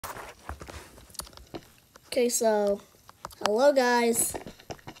Okay, so, hello guys.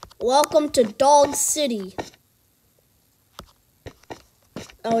 Welcome to Dog City.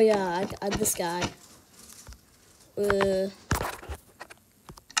 Oh yeah, this guy.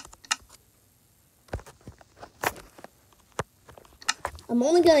 I'm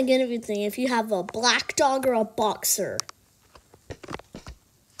only gonna get everything if you have a black dog or a boxer.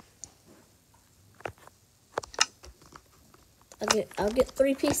 I'll get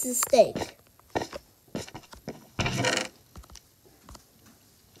 3 pieces of steak.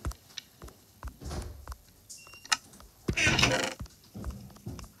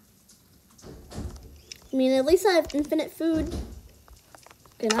 I mean, at least I have infinite food.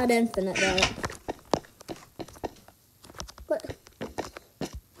 Okay, not infinite, though. But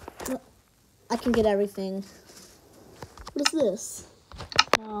I can get everything. What is this?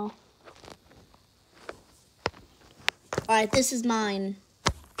 Oh. Alright, this is mine.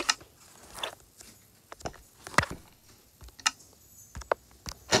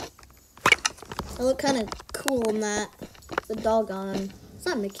 I look kind of cool in that. The dog on. It's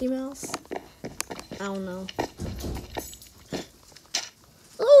not Mickey Mouse. I don't know.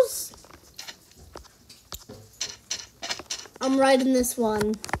 Those. I'm riding this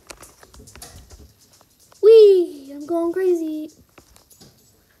one. Whee! I'm going crazy.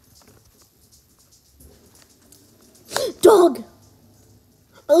 Dog!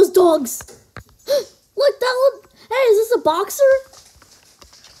 Those dogs! Look, hey, is this a boxer?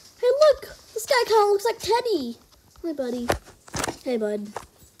 Hey, look! This guy kind of looks like Teddy. Hi, buddy. Hey, bud.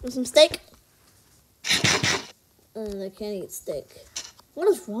 Want some steak? I can't eat steak. What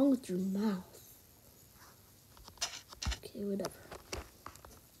is wrong with your mouth? Okay, whatever.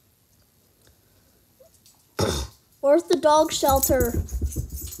 Where's the dog shelter?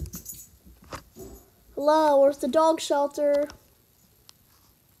 Hello, where's the dog shelter?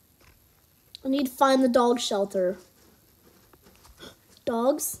 I need to find the dog shelter.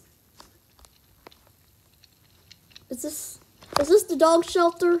 Dogs? Is this the dog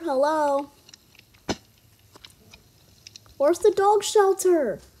shelter? Hello? Where's the dog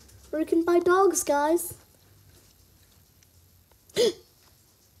shelter? Where you can buy dogs, guys.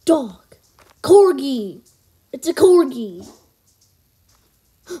 Dog. Corgi. It's a corgi.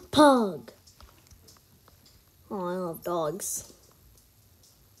 Pug. Oh, I love dogs.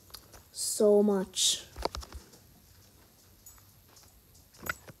 So much.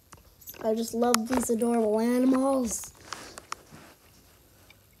 I just love these adorable animals.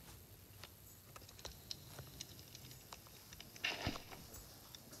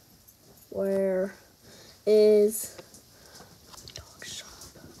 Where is the dog shop?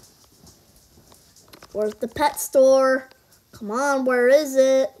 Where's the pet store? Come on, where is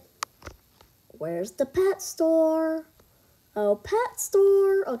it? Where's the pet store? Oh, pet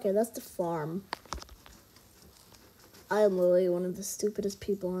store. Okay, that's the farm. I am literally one of the stupidest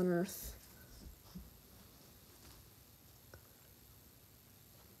people on earth.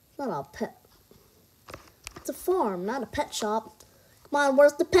 It's not a pet. It's a farm, not a pet shop. Come on,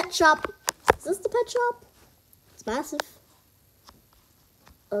 where's the pet shop? Is this the pet shop? It's massive.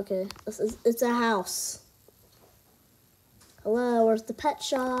 Okay, it's a house. Hello, where's the pet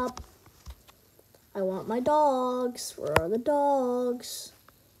shop? I want my dogs. Where are the dogs?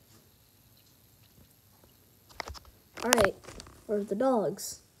 Alright, where's the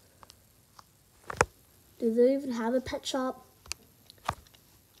dogs? Do they even have a pet shop?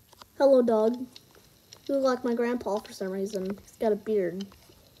 Hello, dog. You look like my grandpa for some reason. He's got a beard.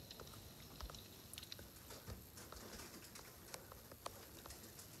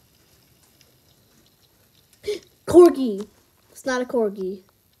 Corgi. It's not a corgi.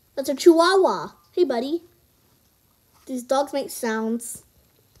 That's a chihuahua. Hey, buddy. These dogs make sounds.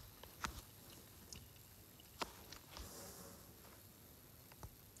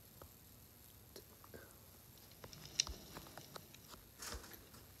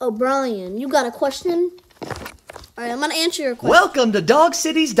 Oh, Brian, you got a question? All right, I'm going to answer your question. Welcome to Dog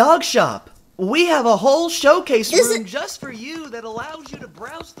City's Dog Shop. We have a whole showcase room just for you that allows you to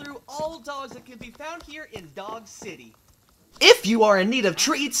browse through all dogs that can be found here in Dog City. If you are in need of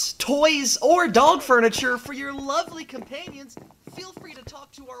treats, toys, or dog furniture for your lovely companions, feel free to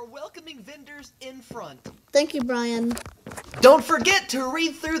talk to our welcoming vendors in front. Thank you, Brian. Don't forget to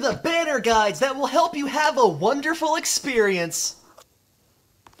read through the banner guides that will help you have a wonderful experience.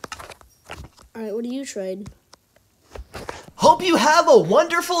 Alright, what do you trade? Hope you have a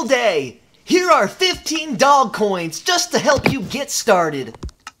wonderful day. Here are 15 dog coins just to help you get started.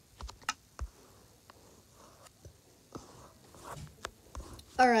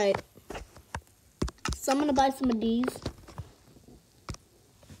 Alright. So I'm going to buy some of these.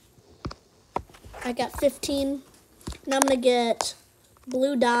 I got 15. And I'm gonna get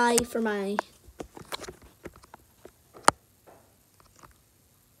blue dye for my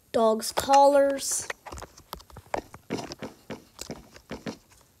dog's collars.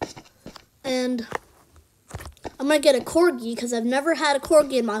 And I'm gonna get a corgi because I've never had a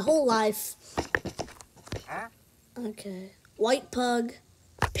corgi in my whole life. Okay. White pug,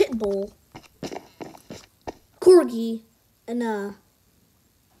 pit bull, corgi, and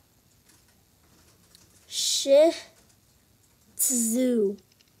Shih Tzu.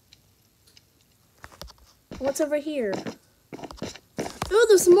 What's over here? Oh,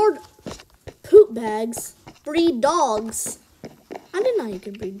 there's some more poop bags. Breed dogs. I didn't know you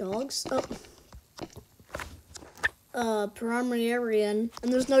could breed dogs. Oh. Pomeranian.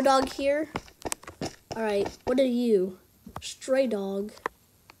 And there's no dog here? Alright, what are you? Stray dog.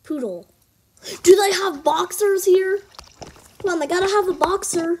 Poodle. Do they have boxers here? Come on, they gotta have a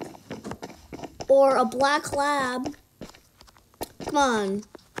boxer. Or a black lab. Come on.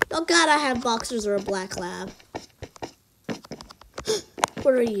 Oh, gotta have boxers or a black lab.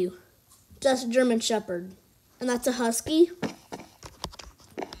 What are you? Just a German Shepherd. And that's a husky?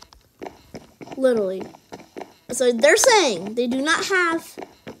 Literally. So they're saying they do not have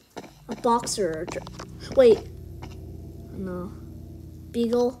a boxer. Wait. No.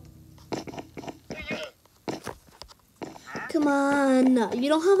 Beagle. Come on. You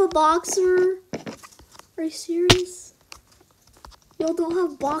don't have a boxer? Are you serious? Y'all don't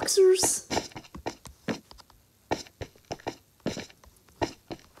have boxers?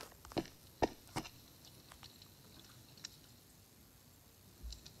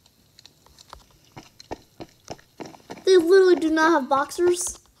 They literally do not have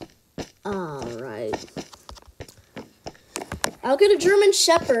boxers? Alright. I'll get a German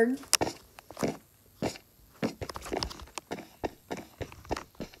Shepherd.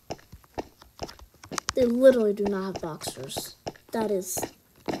 They literally do not have boxers. That is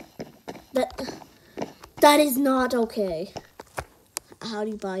not okay. How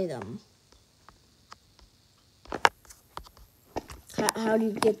do you buy them? How do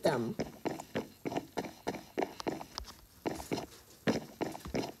you get them?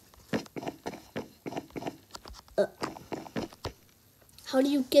 How do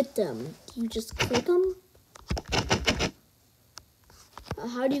you get them? Do you just click them?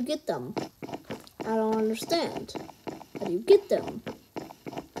 How do you get them? I don't understand. How do you get them?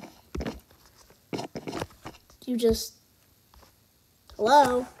 Do you just...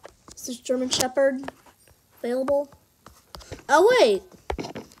 Hello? Is this German Shepherd available? Oh, wait.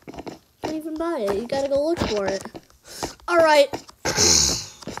 Can't even buy it. You gotta go look for it. Alright.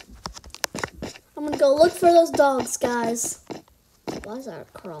 I'm gonna go look for those dogs, guys. Why is that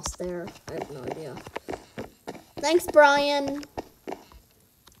across there? I have no idea. Thanks, Brian. I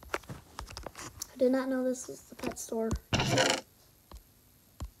did not know this was the pet store.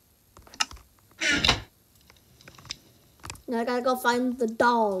 Now I gotta go find the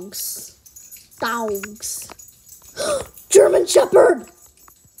dogs. Dogs. German Shepherd!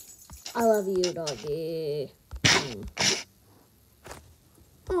 I love you, doggy.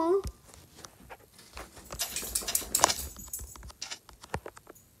 Aw.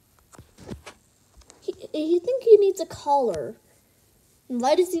 I think he needs a collar. And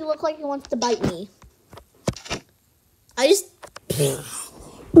why does he look like he wants to bite me? I just...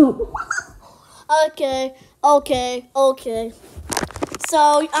 Okay.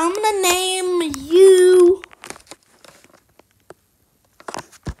 So, I'm gonna name you...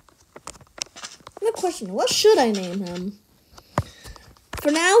 Good question. What should I name him?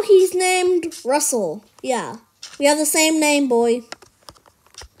 For now, he's named Russell. Yeah. We have the same name, boy.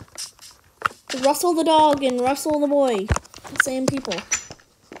 Russell the dog and Russell the boy. The same people.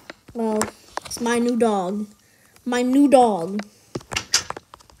 Well, it's my new dog. My new dog.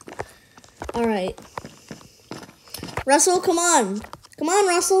 Alright. Russell, come on. Come on,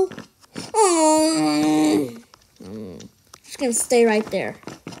 Russell. Oh. Just gonna stay right there.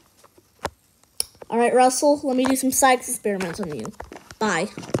 Alright, Russell, let me do some science experiments on you. Bye.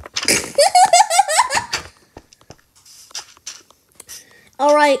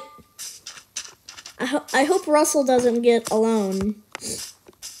 Alright. I hope Russell doesn't get alone.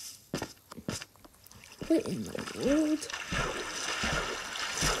 What in the world?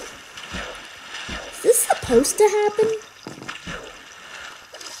 Is this supposed to happen?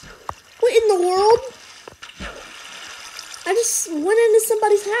 What in the world? I just went into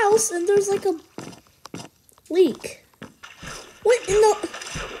somebody's house and there's like a leak. What in the...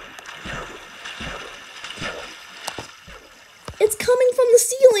 It's coming from the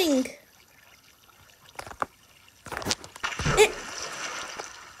ceiling.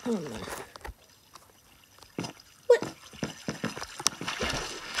 Oh no.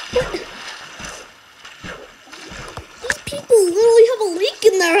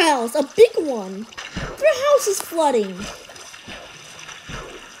 house, a big one. Their house is flooding.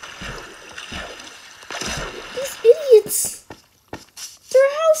 These idiots. Their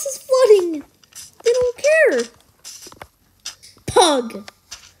house is flooding. They don't care. Pug.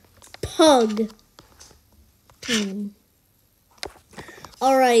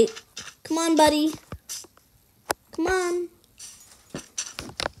 Alright. Come on, buddy. Come on.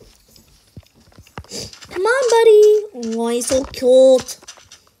 Come on, buddy. Oh, he's so cute.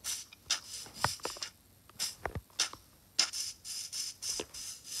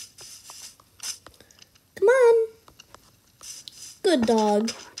 Come on. Good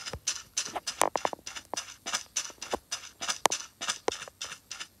dog.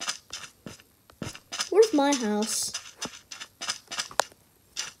 Where's my house?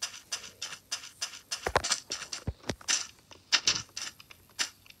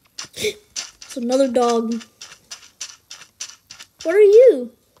 It's another dog. What are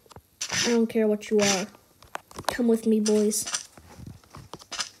you? I don't care what you are. Come with me, boys.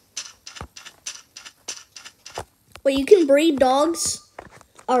 Wait, you can breed dogs?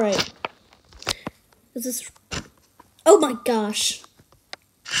 Alright. Is this... Oh my gosh.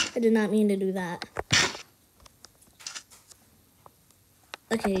 I did not mean to do that.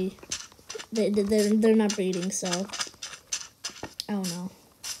 Okay. They're not breeding, so... I don't know.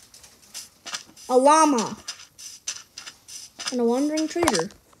 A llama. And a wandering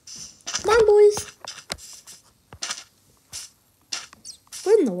trader. Come on, boys.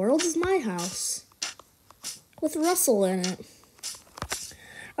 Where in the world is my house? With Russell in it.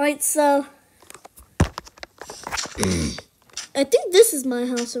 Alright, so... I think this is my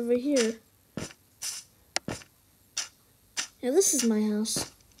house over here. Yeah, this is my house.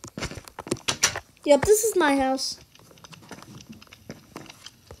 Yep, this is my house.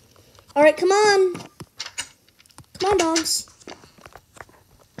 Alright, come on. Come on, dogs.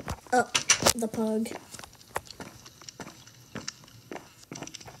 Oh, the pug.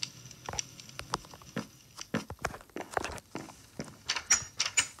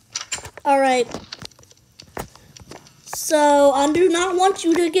 Alright. So, I do not want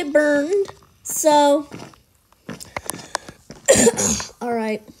you to get burned. So,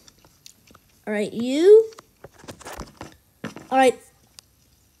 alright. Alright, you. Alright.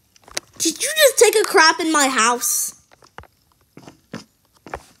 Did you just take a crap in my house?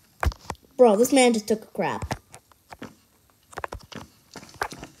 Bro, this man just took a crap.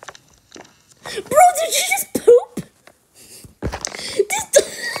 Bro, did you just poop?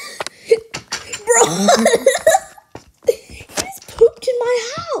 Bro, he just pooped in my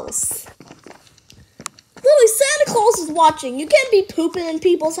house. Literally, Santa Claus is watching. You can't be pooping in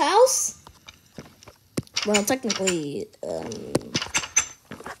people's house. Well, technically, come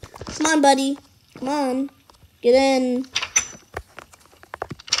on, buddy. Come on. Get in.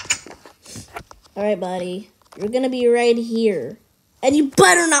 Alright, buddy. You're gonna be right here. And you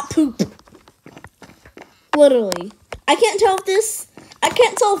better not poop. Literally. I can't tell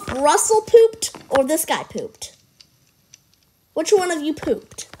if Russell pooped or this guy pooped. Which one of you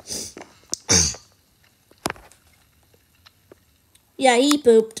pooped? Yeah, he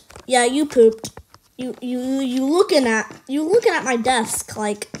pooped. Yeah, you pooped. You looking at my desk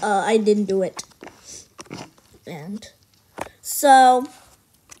like I didn't do it. And so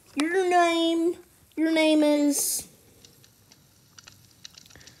your name is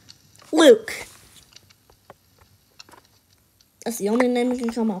Luke. That's the only name you can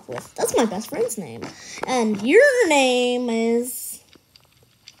come up with. That's my best friend's name. And your name is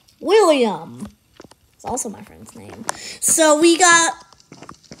William. It's also my friend's name. So we got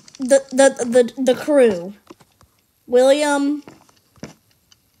the crew. William,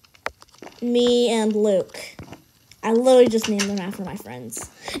 me, and Luke. I literally just named them after my friends.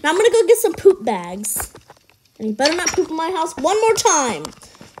 Now I'm gonna go get some poop bags. And you better not poop in my house one more time.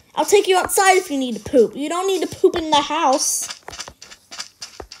 I'll take you outside if you need to poop. You don't need to poop in the house.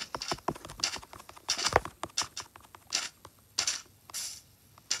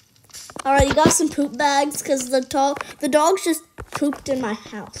 Alright, you got some poop bags because the dogs just pooped in my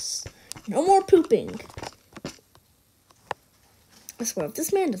house. No more pooping. I swear, if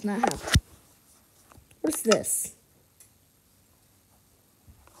this man does not have... What's this?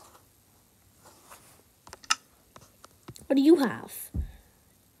 What do you have?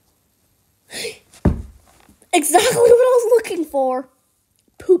 Exactly what I was looking for.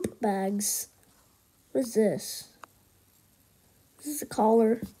 Poop bags. What is this? This is a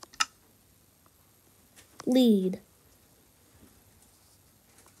collar. Lead.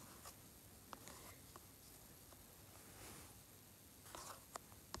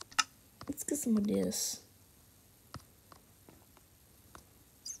 Let's get some of this.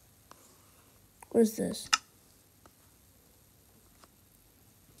 What is this?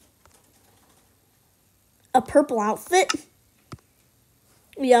 A purple outfit?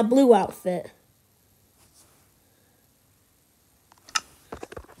 Yeah, blue outfit.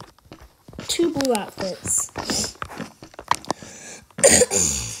 2 blue outfits.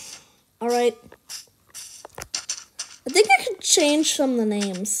 Alright. I think I could change some of the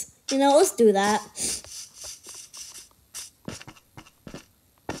names. You know, let's do that.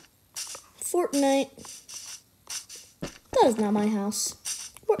 Fortnite. That is not my house.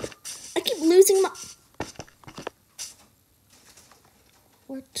 I keep losing my...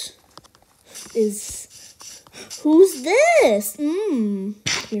 What is... Who's this? Come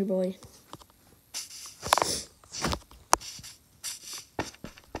here, boy.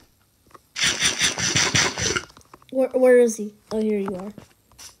 Where is he? Oh, here you are.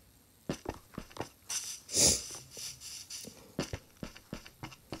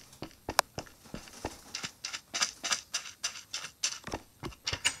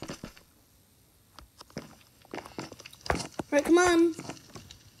 All right, come on.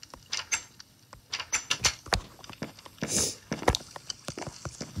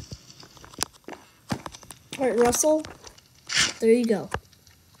 All right, Russell. There you go.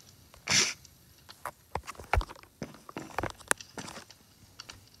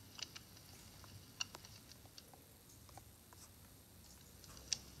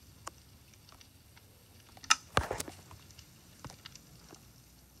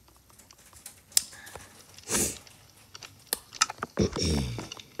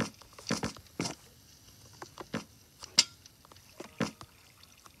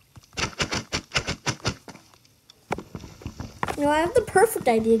 You know, I have the perfect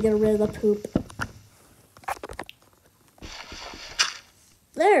idea to get rid of the poop.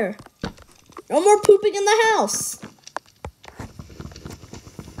 There. No more pooping in the house.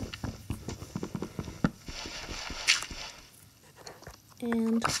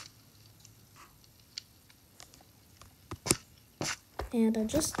 And I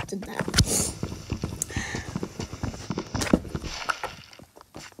just did that.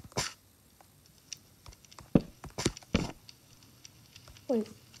 Wait.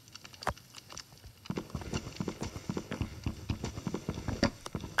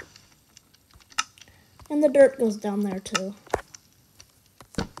 And the dirt goes down there too.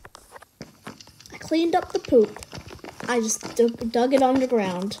 I cleaned up the poop. I just dug it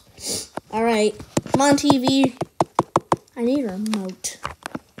underground. Alright, come on TV. I need a remote.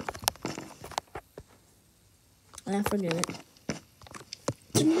 I forget it.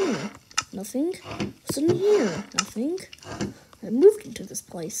 What's in here? Nothing. What's in here? Nothing. I moved into this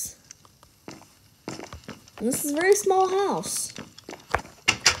place. And this is a very small house.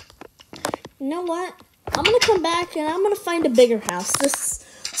 You know what? I'm going to come back and I'm going to find a bigger house. This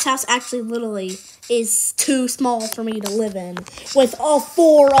house actually literally is too small for me to live in with all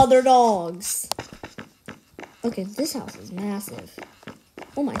 4 other dogs. Okay, this house is massive.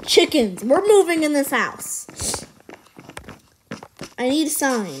 Oh, my chickens. We're moving in this house. I need a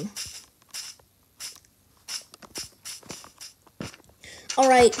sign.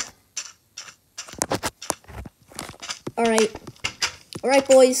 Alright. Alright,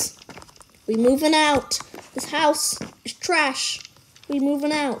 boys. We moving out. This house is trash. We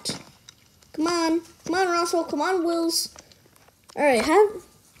moving out. Come on. Come on, Russell. Come on, Wills.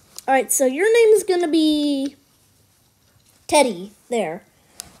 Alright, so your name is gonna be Teddy. There.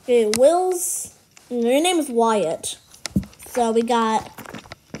 Okay, Wills. Your name is Wyatt. So we got,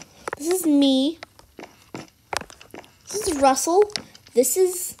 this is me. This is Russell. This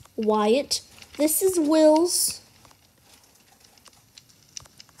is Wyatt. This is Wills.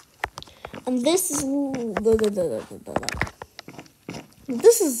 And this is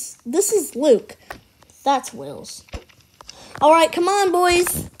this is Luke. That's Wills. All right, come on,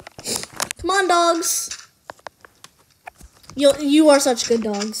 boys. Come on, dogs. You are such good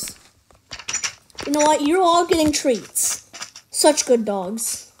dogs. You know what? You're all getting treats. Such good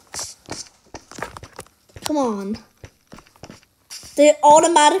dogs. Come on. They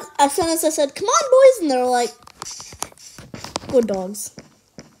automatically, as soon as I said, come on, boys, and they're like, good dogs.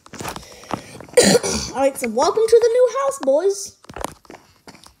 Alright, so welcome to the new house, boys.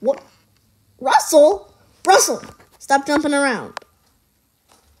 What? Russell? Russell, stop jumping around.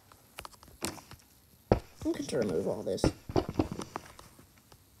 I'm going to remove all this.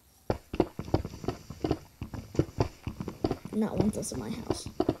 Not want this in my house.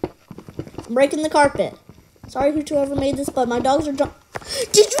 I'm breaking the carpet. Sorry whoever made this, but my dogs are Did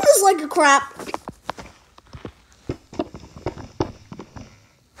you just like a crap?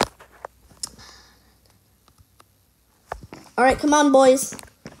 Alright, come on, boys.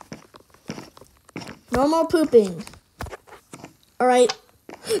 No more pooping. Alright.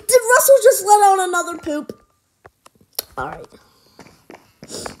 Did Russell just let out another poop? Alright.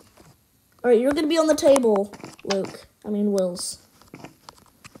 Alright, you're gonna be on the table, Luke. I mean, Wills.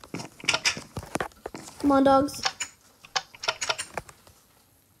 Come on, dogs.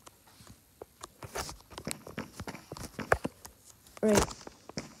 Alright.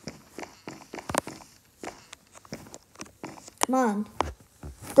 Come on.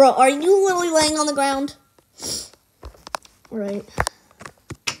 Bro, are you literally laying on the ground? Alright.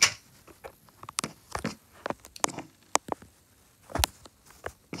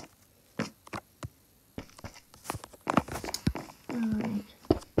 Alright.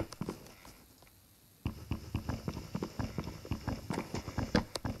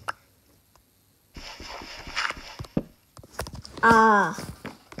 Ah.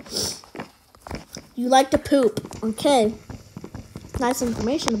 You like to poop. Okay. Nice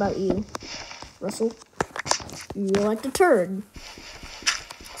information about you, Russell. You like to turd.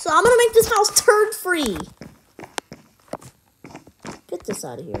 So I'm gonna make this house turd free. Get this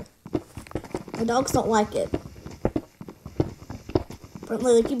out of here. My dogs don't like it.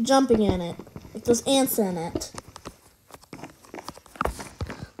 Apparently they keep jumping in it. Like there's ants in it.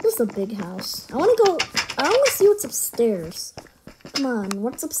 This is a big house. I wanna see what's upstairs. Come on,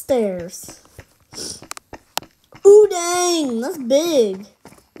 what's upstairs? Ooh, dang, that's big.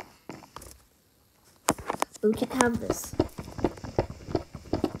 But we can't have this.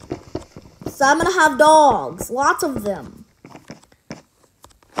 So I'm gonna have dogs, lots of them.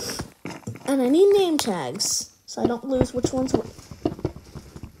 And I need name tags, so I don't lose which one's what.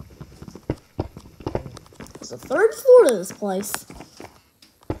 There's a third floor to this place.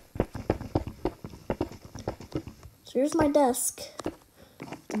 So here's my desk.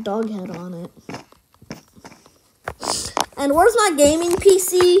 The dog head on it. And where's my gaming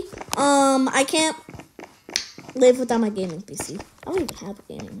PC? I can't live without my gaming PC. I don't even have a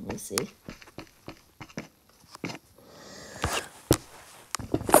gaming PC.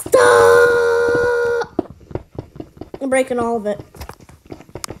 Stop! I'm breaking all of it.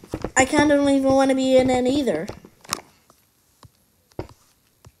 I kind of don't even want to be in it either.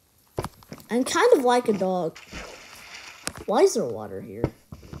 I'm kind of like a dog. Why is there water here?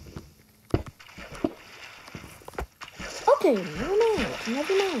 Okay,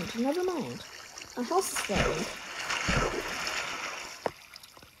 never mind. A house is flooding.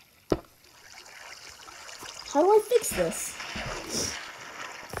 How do I fix this?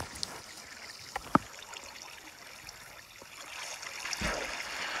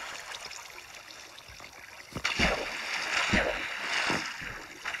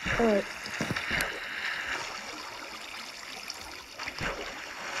 Alright.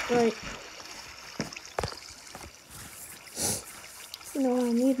 Right. You know,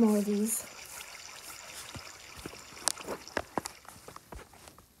 I need more of these.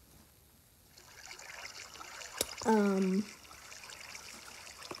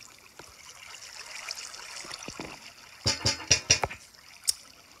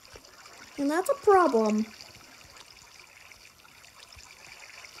 And that's a problem.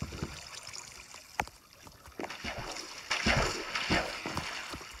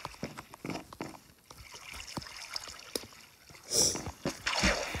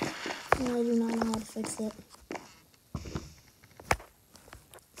 I do not know how to fix it.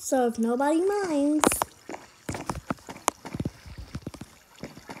 So if nobody minds,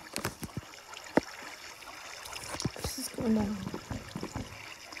 this is going down.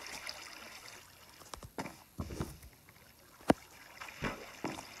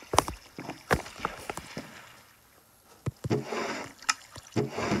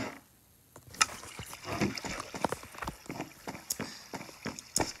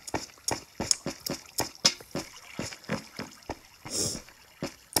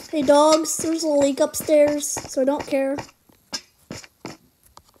 Hey dogs, there's a leak upstairs, so I don't care.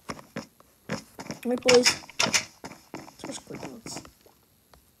 Alright boys. There's good dogs.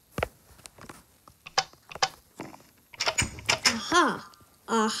 Aha!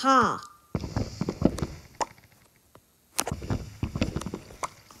 Aha!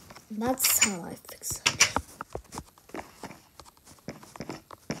 That's how I fix it.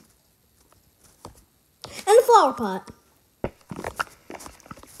 And a flower pot.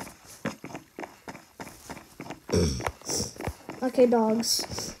 Okay,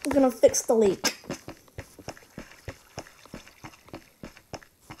 dogs. I'm gonna fix the leak.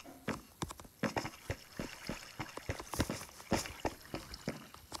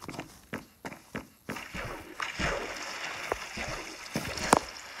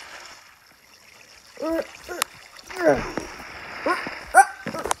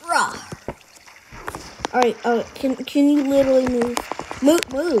 Alright, can you literally move?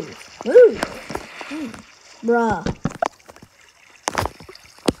 Move. Bruh.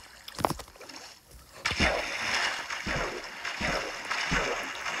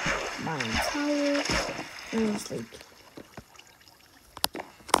 Mine's tired. Mine's like...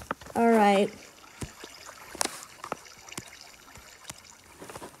 Alright.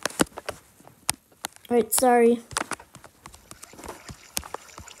 Alright, sorry.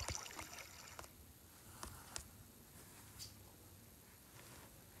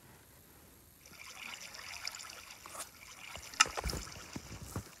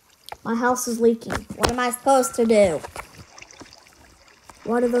 My house is leaking. What am I supposed to do?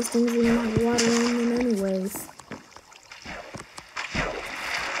 What are those things we have water in them anyways?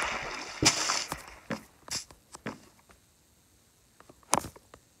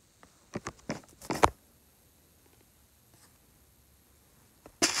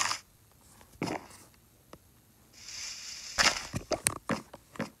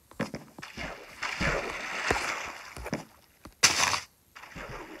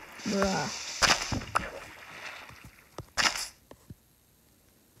 Bruh.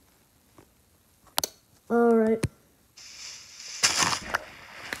 Alright.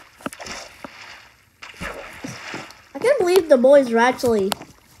 I can't believe the boys are actually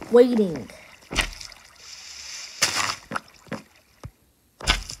waiting.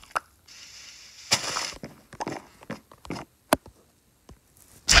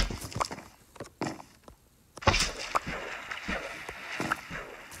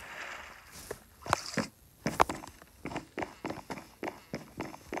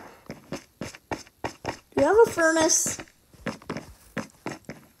 Do you have a furnace?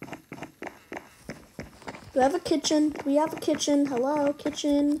 Do we have a kitchen? Do we have a kitchen? Hello,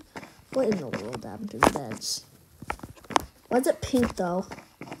 kitchen. What in the world happened to the beds? Why is it pink though?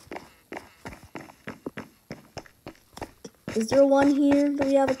 Is there one here? Do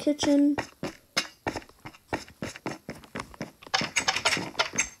we have a kitchen?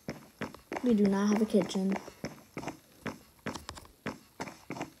 We do not have a kitchen.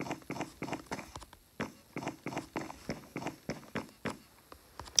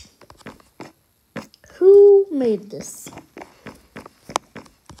 Who made this?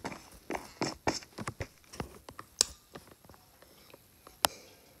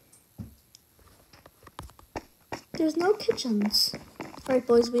 There's no kitchens. Alright,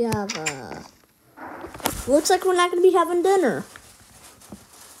 boys, we have, looks like we're not going to be having dinner.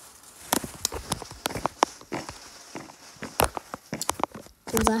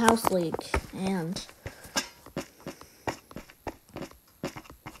 There's a house leak, and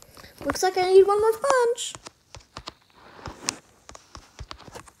looks like I need one more sponge.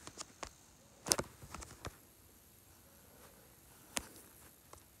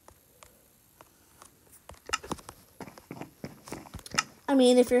 I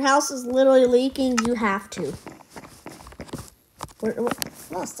mean, if your house is literally leaking, you have to. We're on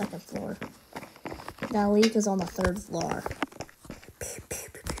the second floor. That leak is on the third floor.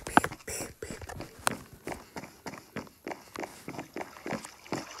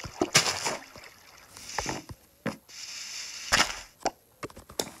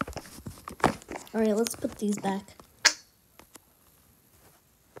 Alright, let's put these back.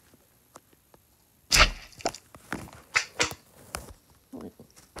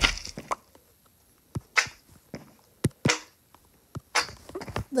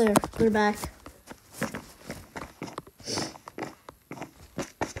 There, they're back.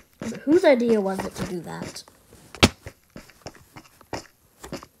 But whose idea was it to do that?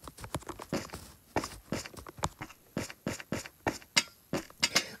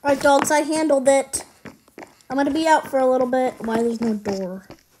 Alright, dogs, I handled it. I'm gonna be out for a little bit. Why there's no door?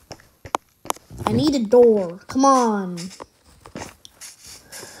 I need a door. Come on.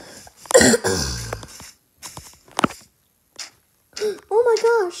 Oh my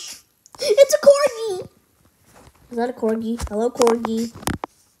gosh. It's a corgi. Is that a corgi? Hello, corgi.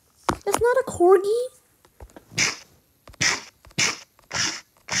 That's not a corgi.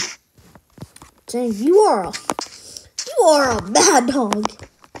 Dang, you are a bad dog.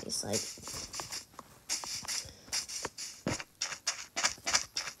 It's like,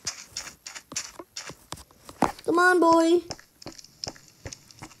 come on, boy.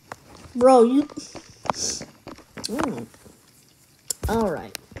 Bro, you...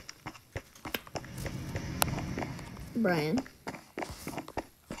 Alright. Brian.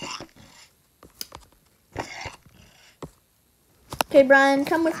 Okay, Brian,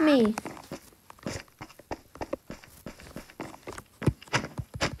 come with me.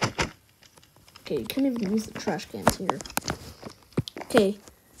 Okay, you can't even use the trash cans here. Okay,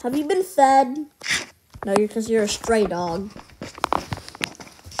 have you been fed? No, because you're a stray dog.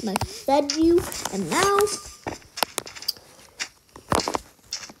 And I fed you, and now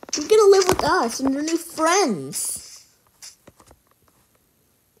you're gonna live with us and your new friends.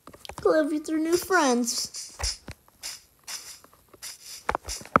 Live with your new friends.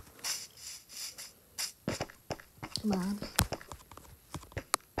 Come on.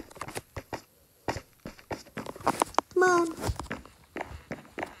 Come on.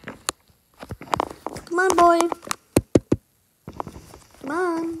 Come on, boy. Come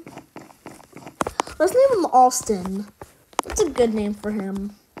on. Let's name him Austin. That's a good name for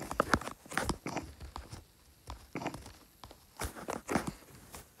him.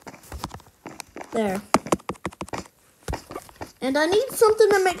 There. And I need something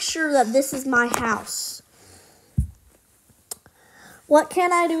to make sure that this is my house. What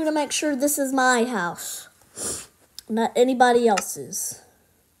can I do to make sure this is my house? Not anybody else's.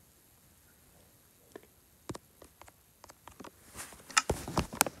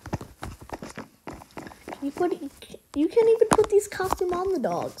 You can't even put these costumes on the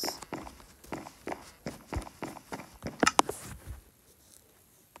dogs.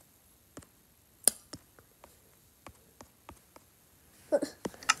 But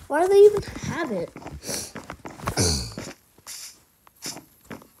why do they even have it?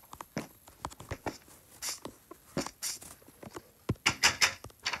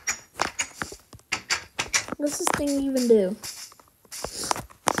 What does this thing even do?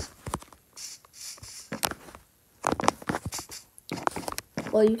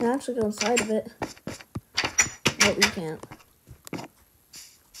 Well, you can actually go inside of it. No, you can't.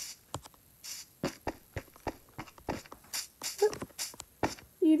 What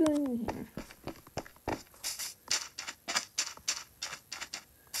are you doing in here?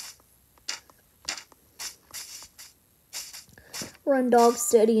 We're in Dog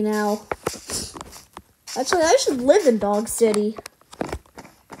City now. Actually, I should live in Dog City.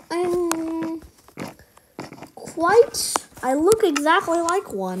 I look exactly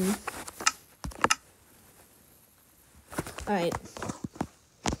like one. Alright.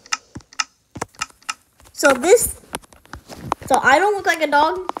 So I don't look like a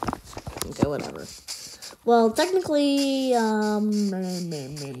dog? Okay, whatever. Well, technically, I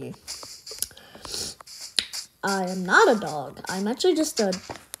am not a dog. I'm actually just a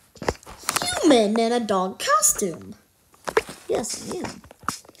human in a dog costume. Yes, I am.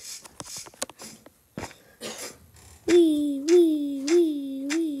 Wee.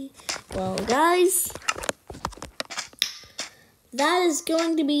 Well, guys, that is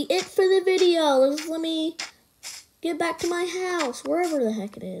going to be it for the video. Let me get back to my house, wherever the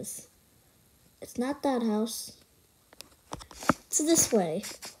heck it is. It's not that house. It's this way.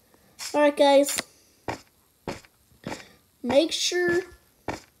 Alright, guys. Make sure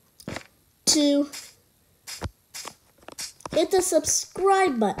to hit the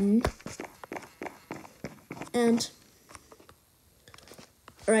subscribe button. And,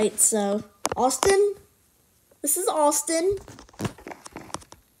 right, so, Austin, this is Austin,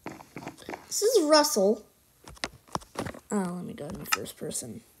 this is Russell. Oh, let me go in the first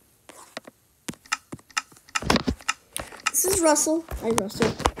person. This is Russell. Hi,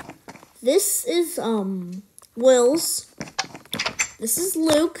 Russell. This is, Will's. This is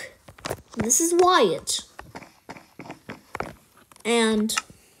Luke. And this is Wyatt. And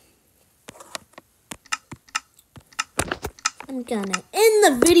I'm gonna end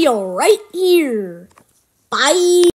the video right here. Bye.